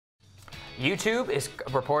YouTube is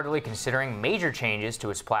reportedly considering major changes to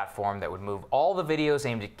its platform that would move all the videos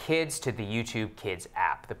aimed at kids to the YouTube Kids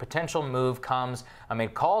app. The potential move comes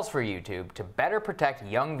amid calls for YouTube to better protect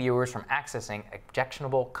young viewers from accessing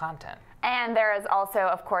objectionable content. And there is also,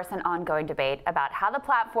 of course, an ongoing debate about how the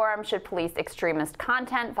platform should police extremist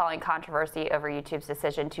content following controversy over YouTube's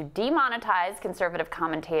decision to demonetize conservative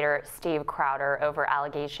commentator Steve Crowder over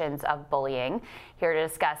allegations of bullying. Here to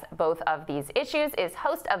discuss both of these issues is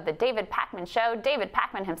host of The David Pakman Show, David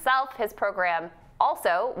Pakman himself. His program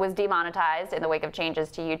also was demonetized in the wake of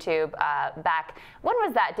changes to YouTube back. When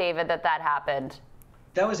was that, David, that happened?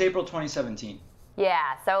 That was April 2017.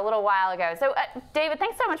 Yeah, so a little while ago. So, David,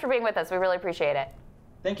 thanks so much for being with us. We really appreciate it.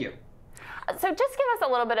 Thank you. So just give us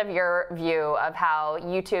a little bit of your view of how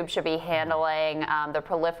YouTube should be handling the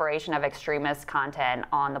proliferation of extremist content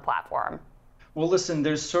on the platform. Well, listen,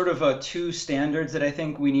 there's sort of two standards that I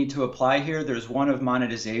think we need to apply here. There's one of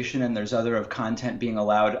monetization and there's other of content being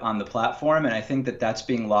allowed on the platform. And I think that that's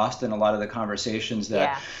being lost in a lot of the conversations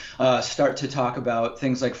that start to talk about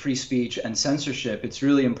things like free speech and censorship. It's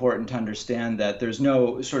really important to understand that there's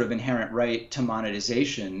no sort of inherent right to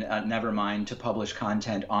monetization, never mind to publish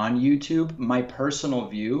content on YouTube. My personal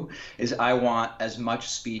view is I want as much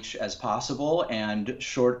speech as possible, and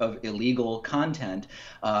short of illegal content,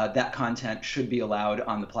 that content should be allowed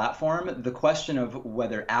on the platform. The question of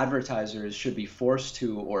whether advertisers should be forced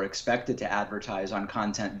to or expected to advertise on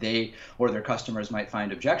content they or their customers might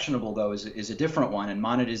find objectionable, though, is a different one, and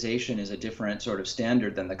monetization is a different sort of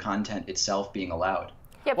standard than the content itself being allowed.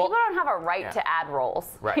 Yeah, people don't have a right to ad rolls.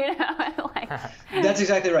 Right. You know? That's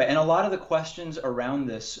exactly right. And a lot of the questions around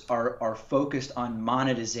this are focused on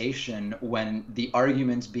monetization when the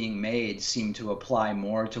arguments being made seem to apply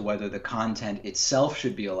more to whether the content itself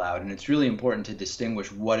should be allowed. And it's really important to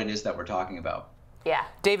distinguish what it is that we're talking about. Yeah.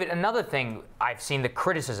 David, another thing I've seen the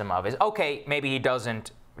criticism of is, okay, maybe he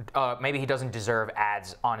doesn't deserve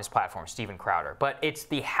ads on his platform, Steven Crowder, but it's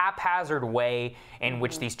the haphazard way in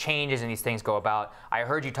which these changes and these things go about. I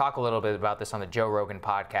heard you talk a little bit about this on the Joe Rogan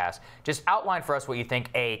podcast. Just outline for us what you think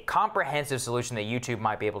a comprehensive solution that YouTube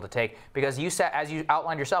might be able to take, because you said, as you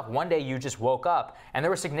outlined yourself, one day you just woke up and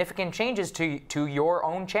there were significant changes to your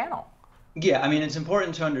own channel. Yeah, I mean, it's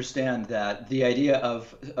important to understand that the idea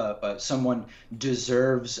of someone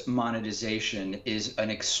deserves monetization is an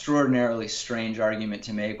extraordinarily strange argument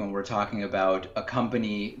to make when we're talking about a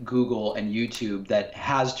company, Google and YouTube, that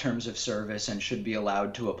has terms of service and should be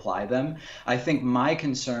allowed to apply them. I think my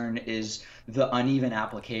concern is the uneven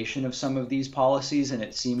application of some of these policies, and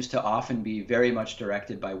it seems to often be very much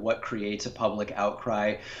directed by what creates a public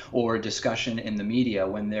outcry or discussion in the media.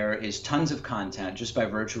 When there is tons of content, just by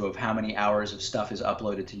virtue of how many hours of stuff is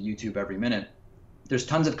uploaded to YouTube every minute, there's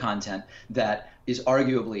tons of content that is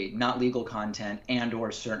arguably not legal content and or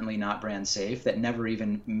certainly not brand safe, that never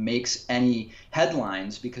even makes any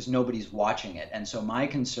headlines because nobody's watching it. And so my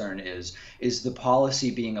concern is the policy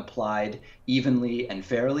being applied evenly and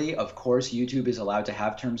fairly? Of course, YouTube is allowed to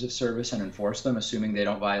have terms of service and enforce them, assuming they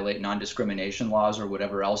don't violate non-discrimination laws or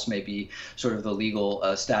whatever else may be sort of the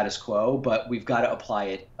legal status quo, but we've got to apply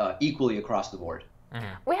it equally across the board.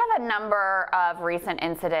 We have a number of recent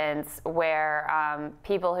incidents where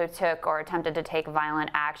people who took or attempted to take violent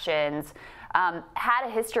actions had a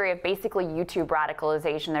history of basically YouTube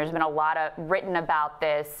radicalization. There's been a lot written about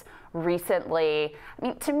this recently. I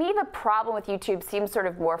mean, to me, the problem with YouTube seems sort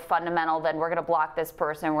of more fundamental than we're going to block this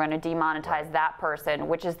person, we're going to demonetize that person,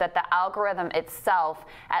 which is that the algorithm itself,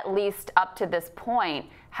 at least up to this point,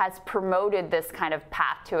 has promoted this kind of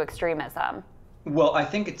path to extremism. Well, I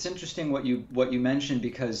think it's interesting what you mentioned,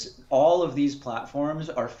 because all of these platforms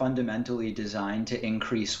are fundamentally designed to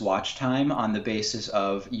increase watch time on the basis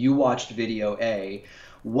of you watched video A,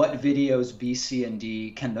 what videos B, C, and D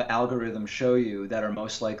can the algorithm show you that are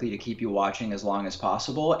most likely to keep you watching as long as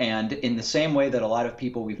possible? And in the same way that a lot of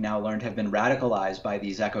people we've now learned have been radicalized by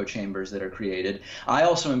these echo chambers that are created, I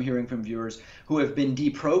also am hearing from viewers who have been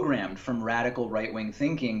deprogrammed from radical right-wing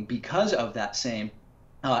thinking because of that same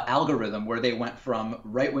algorithm, where they went from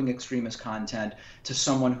right-wing extremist content to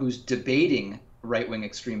someone who's debating right-wing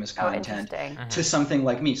extremist content to something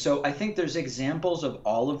like me. So I think there's examples of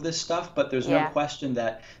all of this stuff, but there's no question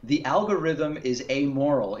that the algorithm is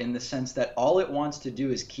amoral in the sense that all it wants to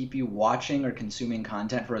do is keep you watching or consuming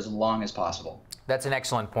content for as long as possible. That's an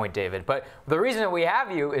excellent point, David. But the reason that we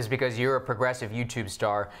have you is because you're a progressive YouTube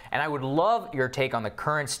star, and I would love your take on the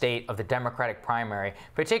current state of the Democratic primary,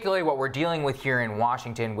 particularly what we're dealing with here in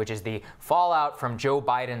Washington, which is the fallout from Joe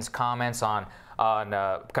Biden's comments on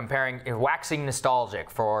waxing nostalgic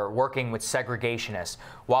for working with segregationists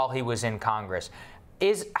while he was in Congress.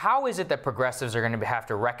 how is it that progressives are going to have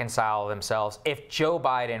to reconcile themselves if Joe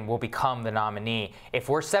Biden will become the nominee if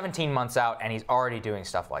we're 17 months out and he's already doing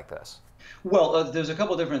stuff like this? Well, there's a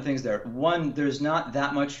couple different things there. One, there's not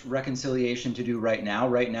that much reconciliation to do right now.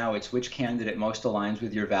 Right now, it's which candidate most aligns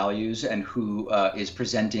with your values and who is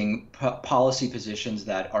presenting policy positions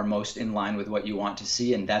that are most in line with what you want to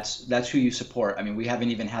see, and that's who you support. I mean, we haven't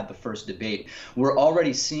even had the first debate. We're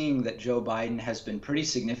already seeing that Joe Biden has been pretty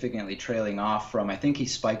significantly trailing off from, I think he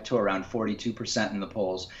spiked to around 42% in the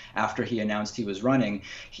polls after he announced he was running.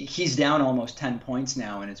 He's down almost 10 points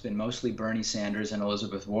now, and it's been mostly Bernie Sanders and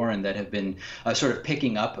Elizabeth Warren that have been sort of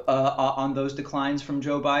picking up on those declines from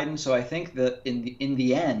Joe Biden. So I think that in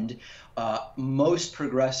the end, most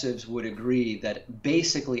progressives would agree that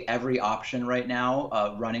basically every option right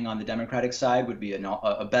now running on the Democratic side would be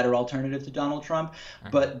a better alternative to Donald Trump.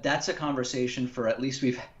 But that's a conversation for at least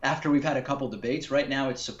after we've had a couple debates. Right now,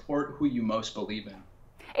 it's support who you most believe in.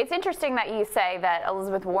 It's interesting that you say that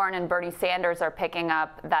Elizabeth Warren and Bernie Sanders are picking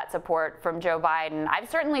up that support from Joe Biden. I've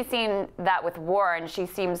certainly seen that with Warren. She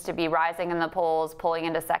seems to be rising in the polls, pulling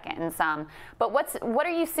into second in some. But what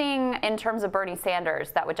are you seeing in terms of Bernie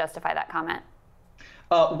Sanders that would justify that comment?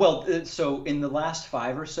 So in the last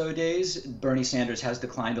 5 or so days, Bernie Sanders has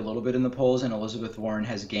declined a little bit in the polls and Elizabeth Warren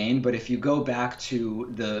has gained. But if you go back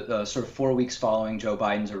to the sort of 4 weeks following Joe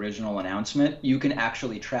Biden's original announcement, you can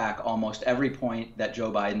actually track almost every point that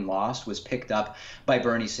Joe Biden lost was picked up by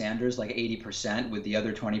Bernie Sanders, like 80%, with the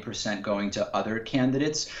other 20% going to other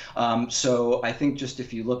candidates. So I think just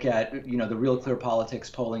if you look at, the Real Clear Politics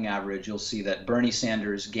polling average, you'll see that Bernie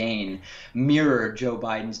Sanders' gain mirrored Joe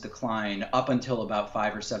Biden's decline up until about 5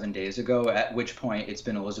 or 7 days ago, at which point it's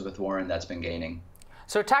been Elizabeth Warren that's been gaining.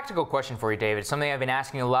 So a tactical question for you, David, something I've been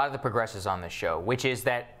asking a lot of the progressives on this show, which is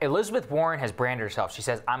that Elizabeth Warren has branded herself. She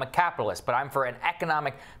says, I'm a capitalist, but I'm for an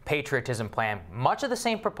economic patriotism plan. Much of the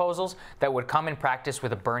same proposals that would come in practice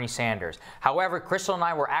with a Bernie Sanders. However, Krystal and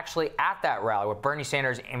I were actually at that rally where Bernie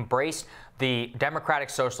Sanders embraced the Democratic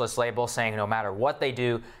Socialist label, saying no matter what they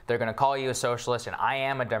do, they're going to call you a socialist, and I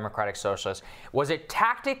am a Democratic Socialist. Was it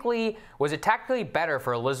tactically better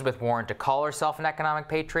for Elizabeth Warren to call herself an economic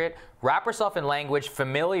patriot, wrap herself in language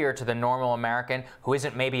familiar to the normal American who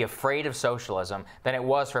isn't maybe afraid of socialism, than it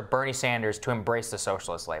was for Bernie Sanders to embrace the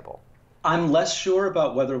socialist label? I'm less sure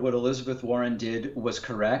about whether what Elizabeth Warren did was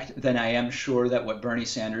correct than I am sure that what Bernie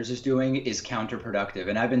Sanders is doing is counterproductive.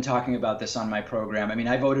 And I've been talking about this on my program. I mean,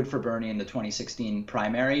 I voted for Bernie in the 2016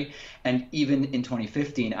 primary. And even in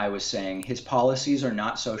 2015, I was saying his policies are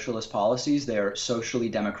not socialist policies. They are socially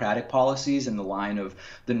democratic policies in the line of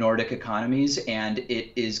the Nordic economies. And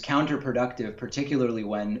it is counterproductive, particularly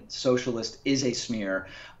when socialist is a smear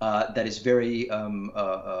that is very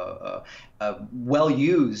well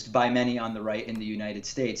used by many on the right in the United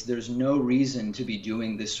States. There's no reason to be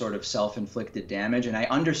doing this sort of self-inflicted damage. And I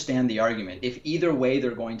understand the argument. If either way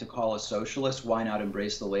they're going to call us socialist, why not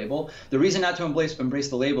embrace the label? The reason not to embrace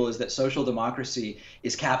the label is that social democracy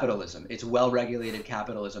is capitalism. It's well-regulated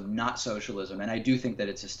capitalism, not socialism. And I do think that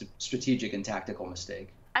it's a strategic and tactical mistake.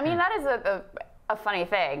 I mean, that is a funny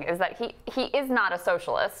thing, is that he is not a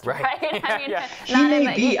socialist, right? I mean, Yeah. He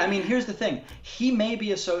may be. I mean, here's the thing. He may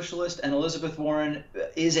be a socialist and Elizabeth Warren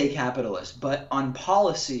is a capitalist, but on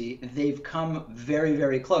policy, they've come very,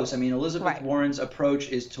 very close. I mean, Elizabeth Warren's approach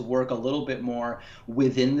is to work a little bit more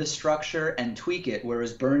within the structure and tweak it,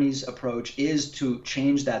 whereas Bernie's approach is to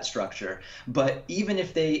change that structure. But even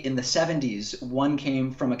if they, in the 70s, one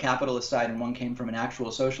came from a capitalist side and one came from an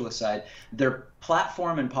actual socialist side, their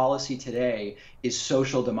platform and policy today is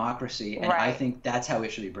social democracy, and I think that's how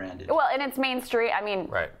it should be branded. Well, and it's mainstream. I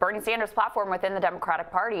mean, Bernie Sanders' platform within the Democratic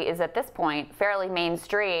Party is at this point fairly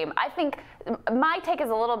mainstream. I think my take is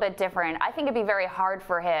a little bit different. I think it'd be very hard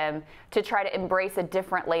for him to try to embrace a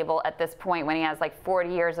different label at this point when he has like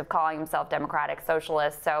 40 years of calling himself Democratic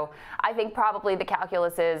Socialist. So I think probably the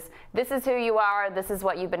calculus is, this is who you are, this is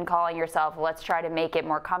what you've been calling yourself, let's try to make it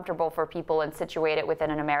more comfortable for people and situate it within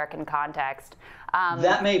an American context.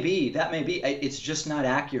 That may be. It's just not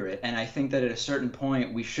accurate. And I think that at a certain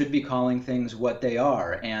point, we should be calling things what they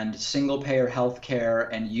are. And single-payer health care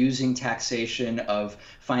and using taxation of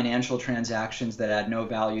financial transactions that add no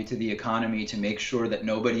value to the economy to make sure that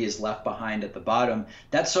nobody is left behind at the bottom,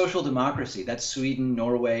 that's social democracy. That's Sweden,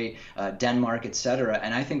 Norway, Denmark, et cetera.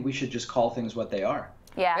 And I think we should just call things what they are.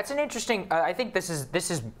 Yeah, that's an interesting. I think this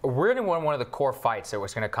is really one of the core fights that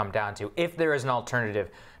was going to come down to if there is an alternative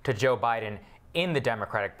to Joe Biden in the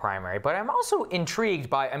Democratic primary, but I'm also intrigued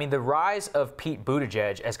by, I mean, the rise of Pete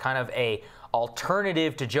Buttigieg as kind of a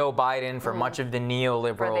alternative to Joe Biden for much of the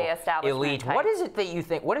neoliberal elite. Type. What is it that you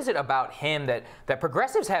think, what is it about him that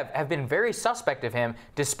progressives have been very suspect of him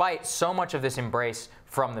despite so much of this embrace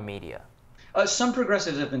from the media? Some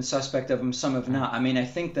progressives have been suspect of him, some have not. I mean, I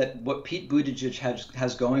think that what Pete Buttigieg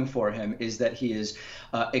has going for him is that he is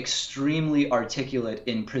extremely articulate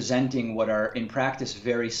in presenting what are, in practice,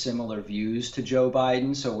 very similar views to Joe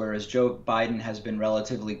Biden. So whereas Joe Biden has been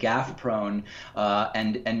relatively gaffe-prone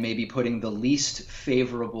and maybe putting the least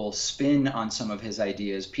favorable spin on some of his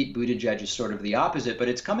ideas, Pete Buttigieg is sort of the opposite. But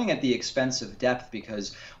it's coming at the expense of depth,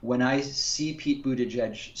 because when I see Pete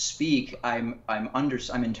Buttigieg speak, I'm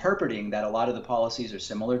interpreting that a lot of the policies are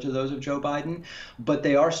similar to those of Joe Biden, but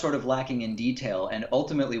they are sort of lacking in detail. And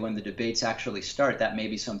ultimately, when the debates actually start, that may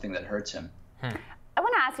be something that hurts him. I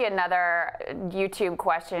want to ask you another YouTube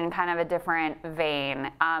question, kind of a different vein.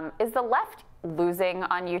 Is the left losing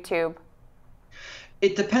on YouTube?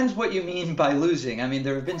 It depends what you mean by losing. I mean,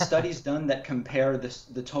 there have been studies done that compare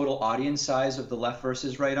the total audience size of the left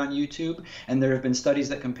versus right on YouTube, and there have been studies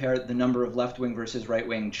that compare the number of left-wing versus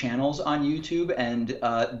right-wing channels on YouTube, and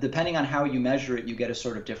depending on how you measure it, you get a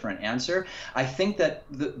sort of different answer. I think that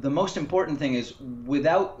the most important thing is,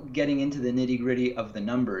 without getting into the nitty-gritty of the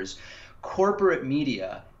numbers, corporate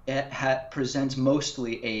media presents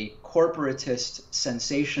mostly a corporatist,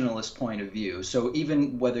 sensationalist point of view. So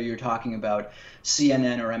even whether you're talking about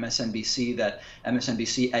CNN or MSNBC, that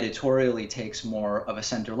MSNBC editorially takes more of a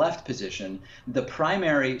center-left position, the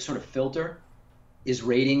primary sort of filter is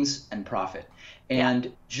ratings and profit.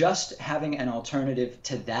 And just having an alternative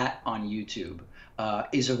to that on YouTube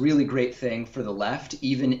is a really great thing for the left,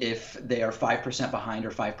 even if they are 5% behind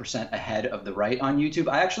or 5% ahead of the right on YouTube.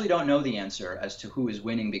 I actually don't know the answer as to who is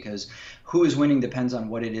winning, because who is winning depends on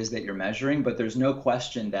what it is that you're measuring. But there's no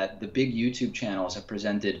question that the big YouTube channels have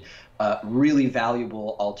presented a really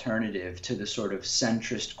valuable alternative to the sort of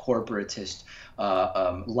centrist, corporatist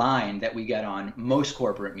line that we get on most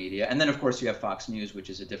corporate media. And then, of course, you have Fox News,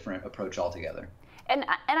 which is a different approach altogether. And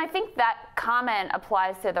I think that comment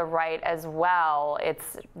applies to the right as well.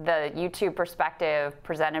 It's the YouTube perspective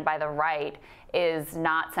presented by the right is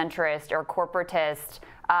not centrist or corporatist.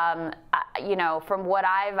 You know, from what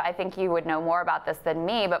I think you would know more about this than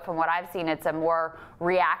me, but from what I've seen, it's a more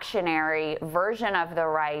reactionary version of the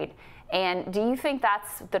right. And do you think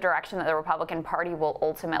that's the direction that the Republican Party will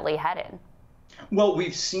ultimately head in? Well,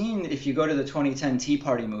 we've seen, if you go to the 2010 Tea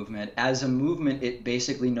Party movement, as a movement, it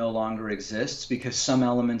basically no longer exists, because some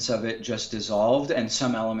elements of it just dissolved and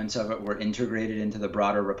some elements of it were integrated into the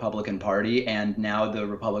broader Republican Party. And now the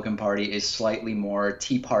Republican Party is slightly more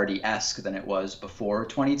Tea Party-esque than it was before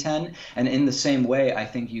 2010. And in the same way, I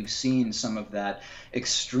think you've seen some of that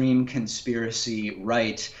extreme conspiracy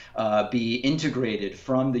right be integrated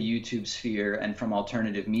from the YouTube sphere and from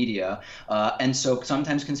alternative media. And so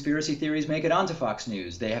sometimes conspiracy theories make it onto Fox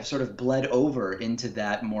News. They have sort of bled over into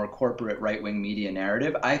that more corporate right-wing media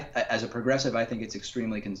narrative. As a progressive, I think it's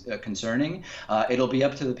extremely concerning. It'll be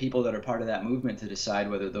up to the people that are part of that movement to decide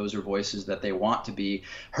whether those are voices that they want to be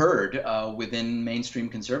heard within mainstream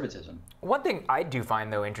conservatism. One thing I do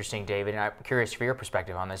find, though, interesting, David, and I'm curious for your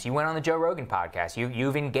perspective on this. You went on the Joe Rogan podcast.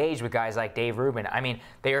 You've engaged with guys like Dave Rubin. I mean,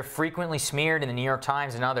 they are frequently smeared in the New York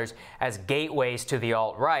Times and others as gateways to the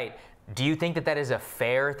alt-right. Do you think that that is a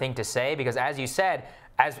fair thing to say? Because as you said,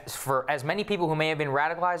 as many people who may have been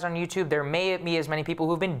radicalized on YouTube, there may be as many people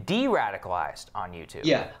who've been de-radicalized on YouTube.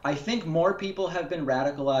 Yeah, I think more people have been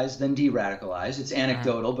radicalized than de-radicalized. It's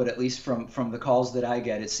anecdotal, but at least from the calls that I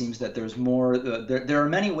get, it seems that there's more. There are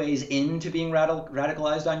many ways into being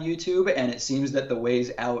radicalized on YouTube, and it seems that the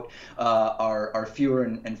ways out are fewer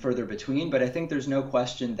and further between. But I think there's no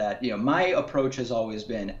question that, my approach has always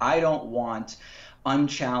been, I don't want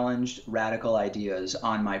unchallenged radical ideas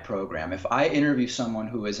on my program. If I interview someone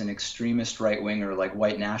who is an extremist right-winger like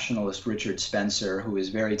white nationalist Richard Spencer, who is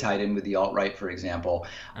very tied in with the alt-right, for example,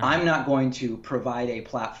 I'm not going to provide a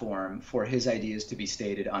platform for his ideas to be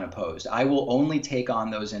stated unopposed. I will only take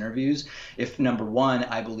on those interviews if, number one,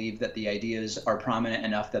 I believe that the ideas are prominent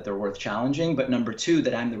enough that they're worth challenging, but number two,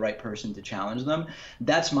 that I'm the right person to challenge them.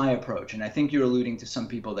 That's my approach, and I think you're alluding to some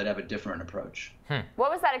people that have a different approach.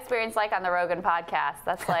 What was that experience like on the Rogan podcast?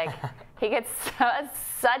 That's like, he gets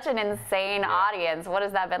such an insane audience. What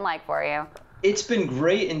has that been like for you? It's been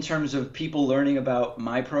great in terms of people learning about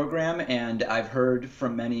my program, and I've heard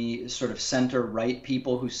from many sort of center-right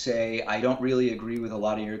people who say, I don't really agree with a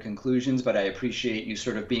lot of your conclusions, but I appreciate you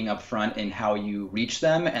sort of being upfront in how you reach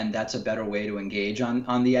them, and that's a better way to engage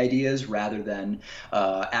on the ideas rather than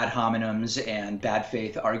ad hominems and bad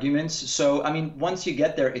faith arguments. So, I mean, once you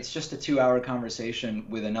get there, it's just a 2-hour conversation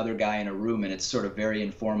with another guy in a room, and it's sort of very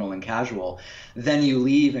informal and casual. Then you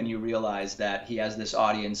leave and you realize that he has this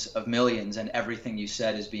audience of millions, and everything you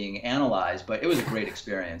said is being analyzed, but it was a great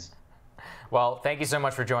experience. Well, thank you so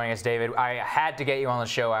much for joining us, David. I had to get you on the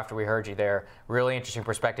show after we heard you there. Really interesting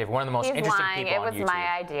perspective. One of the most interesting people on YouTube. It was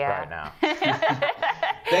my idea. Right now.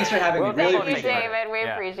 Thanks for having me. Really thank you, David. We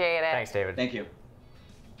appreciate it. Thanks, David. Thank you.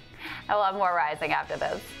 I will have more rising after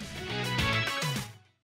this.